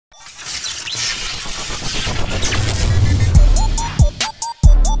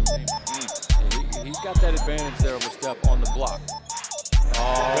slight advantage there of a step on the block.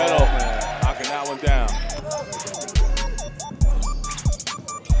 Oh, Riddle, man, knocking that one down.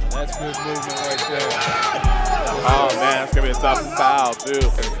 That's good movement right there. Oh, man, that's going to be a tough foul, too.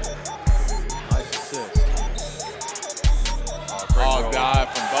 Nice assist. Oh, dive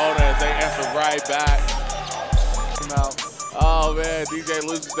from Bonas. They answer right back. Oh, man, DJ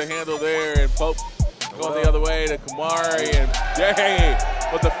loses the handle there, and Pope going the other way to Kamari, and Jay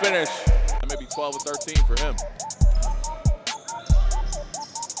with the finish. Maybe 12 or 13 for him.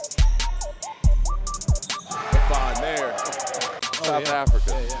 Fine there. South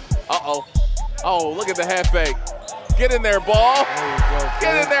Africa. Uh-oh. Oh, look at the half fake. Get in there, ball.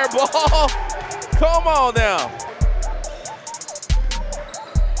 Get in there, ball. Come on now.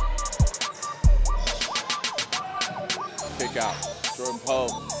 Kick out. Jordan Poe.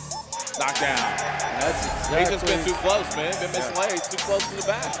 Knocked down. That's exactly. He's just been too close, man. Been mislaid. Too close to the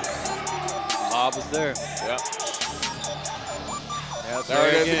basket. Lob is there. Yep. Yeah, there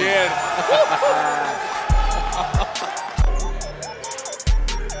it is again.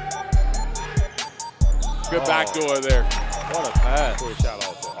 Good backdoor there. What a pass. For a shot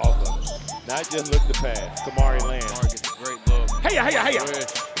also. Awesome. Not just look the pass. Kamari lands. Kamari gets a great look. Hey-ya.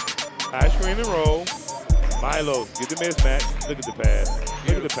 High screen and roll. Milo, get the mismatch. Look at the pass.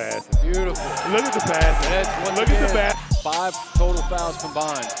 Look at the pass. Beautiful. Look at the pass. Look at the pass. 5 total fouls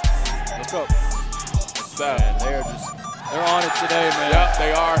combined. Let's go. Man, they're on it today, man. Yep,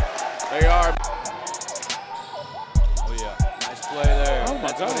 they are. They are. Oh yeah, nice play there. Oh my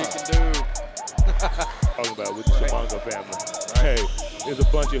That's God. what he can do. Talking about with the Shamanga family. Hey, there's a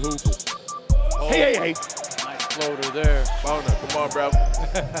bunch of hoopers. Oh. Hey. Nice floater there. Bona, come on, bro.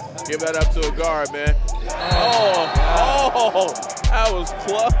 Give that up to a guard, man. Oh, that was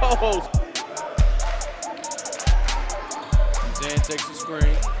close. Zan takes the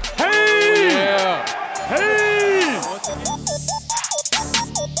screen. Hey! Oh, yeah. Hey!